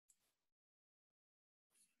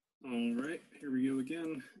All right, here we go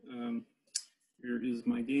again. Here is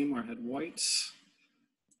my game where I had white.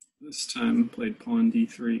 This time played pawn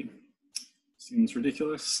d3. Seems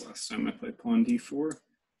ridiculous. Last time I played pawn d4.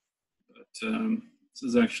 But this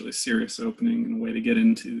is actually a serious opening and a way to get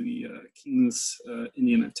into the king's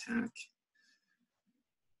Indian attack.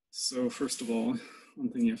 So first of all, one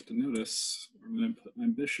thing you have to notice, I'm going to put my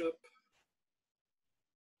bishop.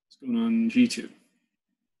 It's going on g2.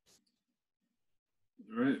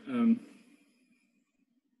 All right,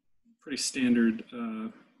 pretty standard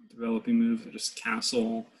developing moves. Just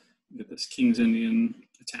castle, get this King's Indian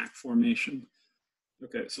attack formation.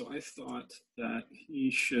 Okay, so I thought that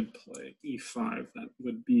he should play e5. That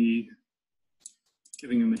would be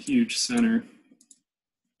giving him a huge center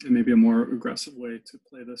and maybe a more aggressive way to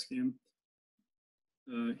play this game.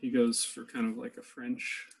 He goes for kind of like a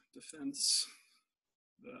French defense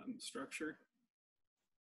structure,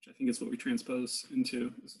 which I think is what we transpose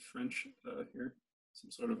into is a French here, some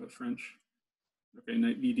sort of a French. Okay,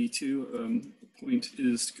 knight bd2. The point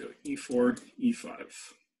is to go e4,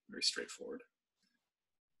 e5. Very straightforward.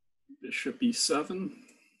 Bishop e7.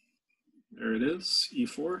 There it is,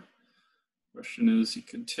 e4. Question is, you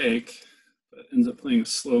could take, but ends up playing a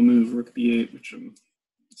slow move, rook b8, which I'm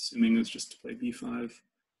assuming is just to play b5,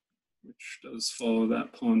 which does follow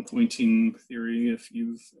that pawn pointing theory, if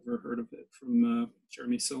you've ever heard of it, from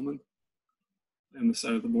Jeremy Silman, and the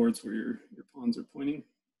side of the boards where your pawns are pointing.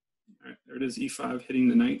 All right, there it is, e5, hitting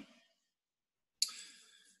the knight.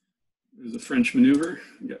 There's a French maneuver.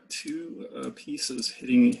 We've got two pieces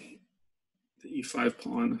hitting the e5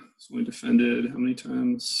 pawn. It's only defended how many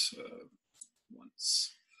times?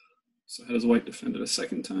 Once. So how does white defend it a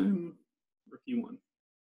second time? Rook e1.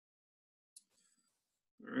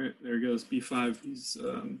 All right, there goes b5. He's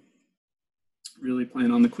really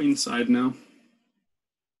playing on the queen side now.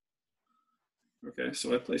 Okay,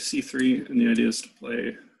 so I play c3, and the idea is to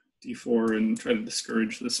play d4 and try to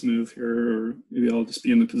discourage this move here, or maybe I'll just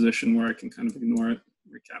be in the position where I can kind of ignore it,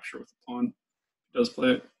 recapture with the pawn. He does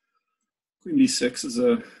play it. Queen d6 is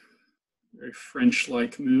a very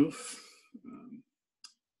French-like move.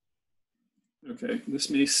 Okay, this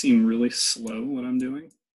may seem really slow, what I'm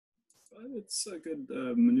doing, but it's a good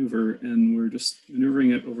maneuver, and we're just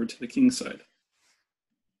maneuvering it over to the king side.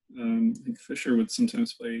 I think Fischer would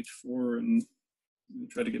sometimes play h4 and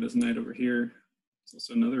try to get his knight over here. It's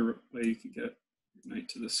also another way you could get your knight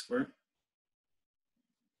to this square.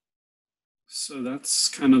 So that's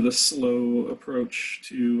kind of the slow approach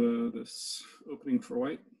to this opening for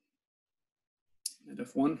white. Knight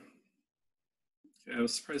f1. Okay, I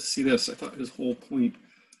was surprised to see this. I thought his whole point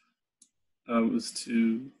was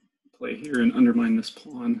to play here and undermine this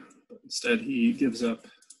pawn, but instead he gives up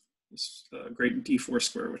this great d4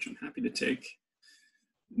 square, which I'm happy to take.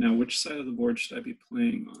 Now, which side of the board should I be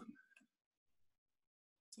playing on?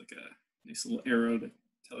 It's like a nice little arrow to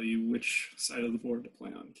tell you which side of the board to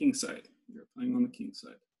play on. King side. You're playing on the king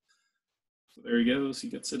side. So there he goes. He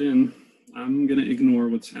gets it in. I'm going to ignore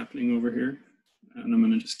what's happening over here, and I'm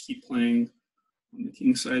going to just keep playing on the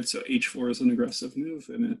king side. So h4 is an aggressive move,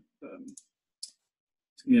 and it's going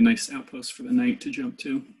to be a nice outpost for the knight to jump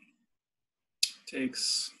to.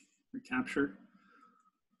 Takes, recapture.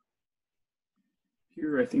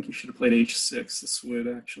 Here, I think you should have played h6. This would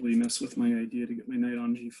actually mess with my idea to get my knight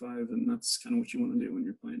on g5, and that's kind of what you want to do when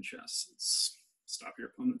you're playing chess. It's stop your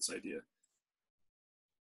opponent's idea.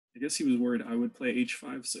 I guess he was worried I would play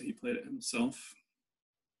h5, so he played it himself.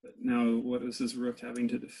 But now, what is his rook having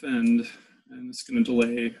to defend? And it's going to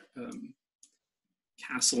delay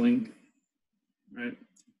castling, right?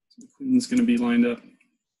 So the queen's going to be lined up.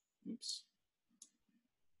 Oops.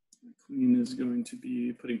 The queen is going to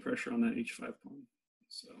be putting pressure on that h5 pawn.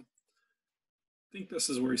 So I think this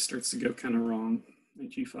is where he starts to go kind of wrong.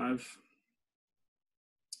 Knight g5.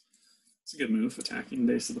 It's a good move, attacking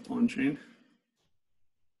base of the pawn chain.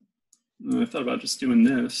 I thought about just doing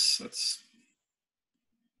this. That's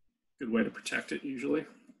a good way to protect it usually.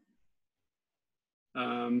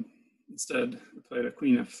 Instead, I played a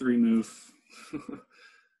queen f3 move. All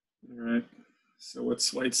right, so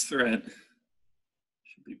what's white's threat?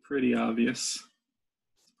 Should be pretty obvious.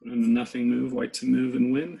 Put in a nothing move, white to move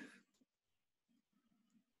and win.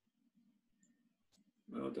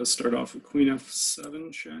 Well, it does start off with queen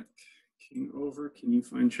f7, check. King over, can you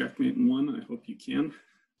find checkmate in one? I hope you can.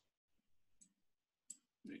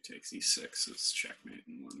 Knight takes e6 is checkmate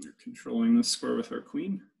in one. We're controlling this square with our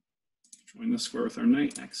queen. Controlling this square with our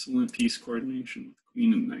knight. Excellent piece coordination with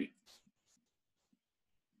queen and knight.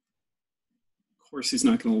 Of course, he's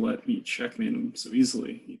not going to let me checkmate him so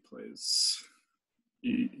easily. He plays,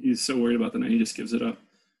 he's so worried about the knight, he just gives it up.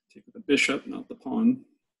 Take with the bishop, not the pawn.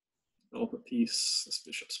 develop a piece. This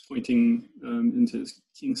bishop's pointing into his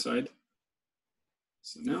king side.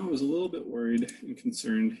 So now I was a little bit worried and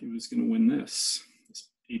concerned he was going to win this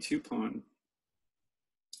a2 pawn.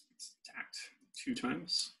 It's attacked 2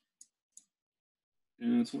 times,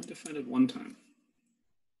 and it's only defended 1 time.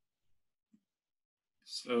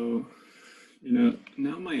 So,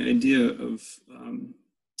 now my idea of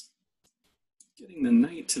getting the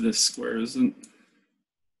knight to this square isn't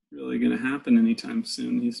really going to happen anytime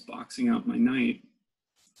soon. He's boxing out my knight,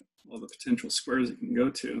 all the potential squares it can go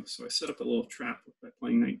to. So I set up a little trap by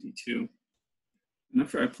playing knight d2. And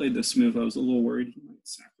after I played this move, I was a little worried he might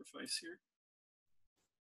sacrifice here.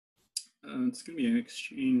 It's going to be an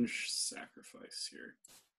exchange sacrifice here.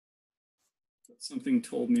 But something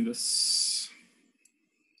told me this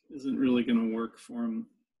isn't really going to work for him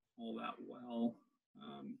all that well.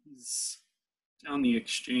 He's down the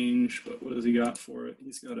exchange, but what has he got for it?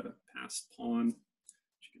 He's got a passed pawn, which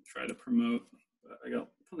you could try to promote, but I got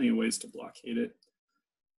plenty of ways to blockade it.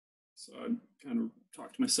 So I kind of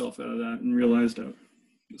talked myself out of that and realized that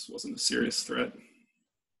this wasn't a serious threat.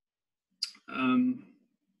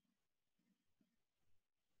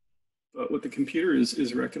 But what the computer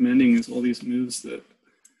is recommending is all these moves that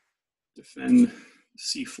defend the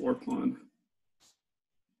c4 pawn.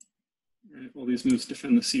 Right? All these moves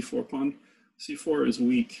defend the c4 pawn. c4 is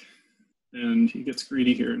weak, and he gets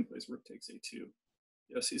greedy here and plays rook takes a2.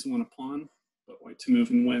 Yes, he's won a pawn, but white to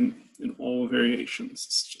move and win in all variations.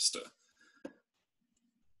 It's just a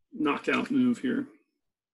knockout move here.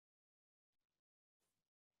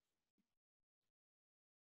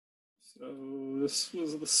 So this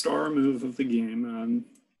was the star move of the game.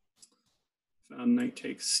 Found knight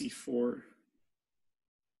takes c4.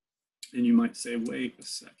 And you might say, wait a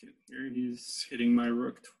second, here he's hitting my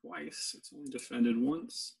rook twice. It's only defended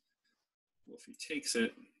once. Well, if he takes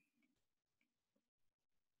it,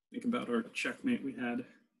 think about our checkmate we had.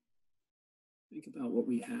 Think about what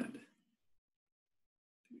we had. Do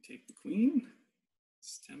we take the queen?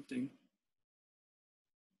 It's tempting.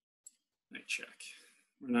 Knight check.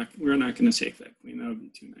 We're not going to take that queen. That would be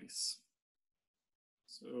too nice.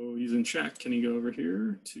 So he's in check. Can he go over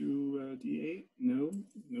here to d8? No,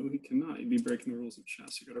 he cannot. He'd be breaking the rules of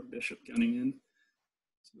chess. You got our bishop gunning in.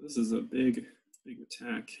 So this is a big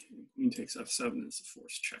attack. Queen takes f7 is a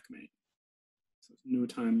forced checkmate. So no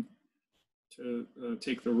time to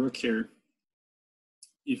take the rook here,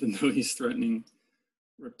 even though he's threatening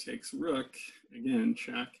rook takes rook. Again,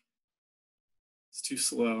 check. It's too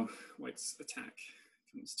slow. White's attack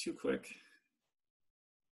comes too quick.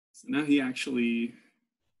 So now he actually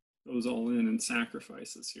goes all in and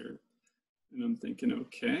sacrifices here. And I'm thinking,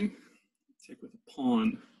 okay, take with a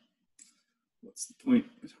pawn. What's the point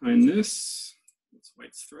behind this? What's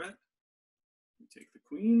white's threat? We take the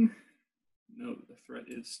queen. No, the threat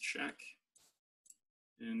is check.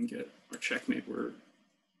 And get our checkmate where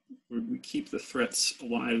we keep the threats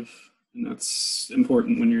alive. And that's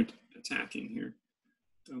important when you're attacking here.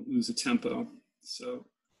 Don't lose a tempo. So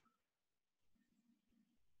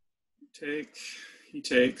he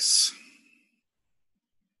takes.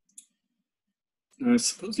 Now I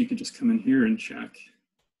suppose you could just come in here and check.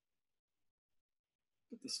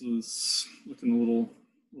 But this was looking a little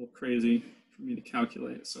crazy for me to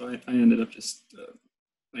calculate. So I ended up just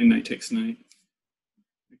playing knight takes knight.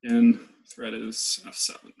 Again, threat is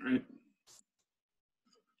f7, right?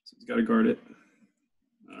 So he's got to guard it.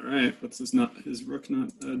 All right, what's his rook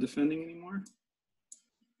not defending anymore?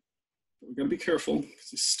 But we got to be careful because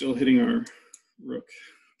he's still hitting our rook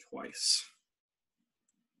twice.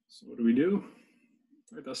 So what do?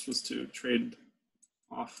 My best was to trade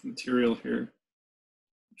off material here,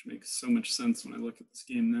 which makes so much sense when I look at this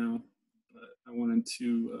game now. But I wanted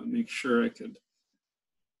to make sure I could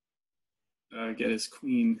get his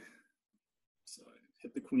queen. So I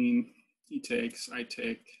hit the queen, he takes, I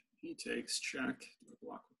take, he takes, check. Do I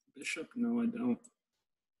block with the bishop? No, I don't.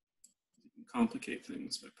 You can complicate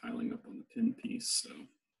things by piling up on the pin piece. So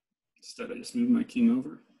instead, I just move my king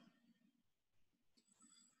over.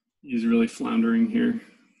 He's really floundering here.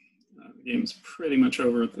 The game's pretty much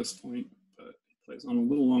over at this point, but he plays on a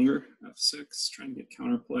little longer. f6, trying to get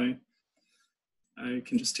counterplay. I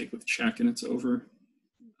can just take with check and it's over.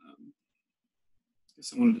 I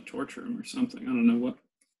guess I wanted to torture him or something. I don't know what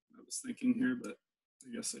I was thinking here, but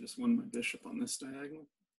I guess I just won my bishop on this diagonal.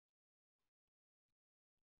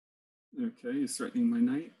 Okay, he's threatening my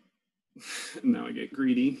knight. Now I get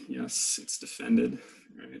greedy. Yes, it's defended,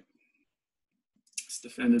 right? It's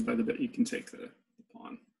defended by the bit. You can take the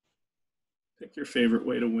pawn. Pick your favorite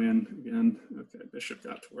way to win. Again, okay, bishop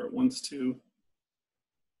got to where it wants to.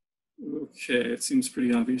 Okay, it seems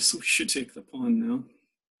pretty obvious. We should take the pawn now.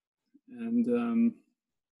 And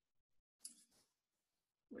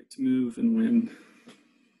white to move and win.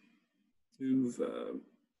 Move,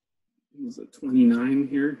 was it 29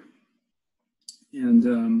 here?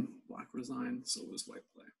 And black resign, so was white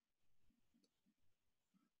play.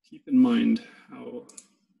 Keep in mind how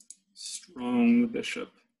strong the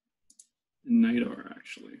bishop and knight are,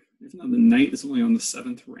 actually. Even though the knight is only on the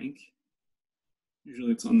 7th rank,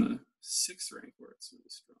 usually it's on the 6th rank where it's really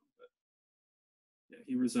strong. But yeah,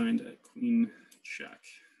 he resigned at queen check.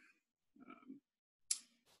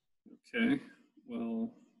 Okay,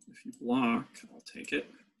 well, if you block, I'll take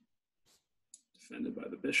it. Defended by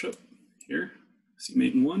the bishop here. See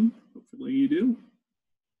mate in 1, hopefully you do.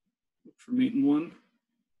 Look for mate in 1.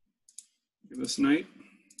 Give us knight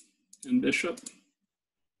and bishop.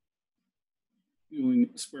 The only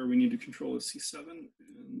square we need to control is c7,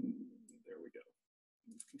 and there we go.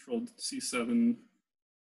 We've controlled c7.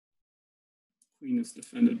 Queen is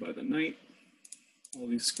defended by the knight. All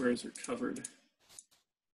these squares are covered,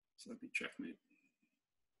 so that'd be checkmate.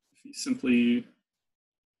 If he simply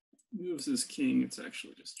moves his king, it's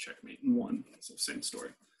actually just checkmate in 1. So same story.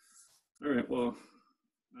 All right, well,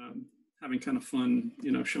 having kind of fun,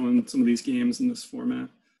 showing some of these games in this format.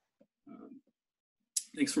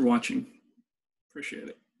 Thanks for watching. Appreciate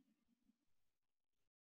it.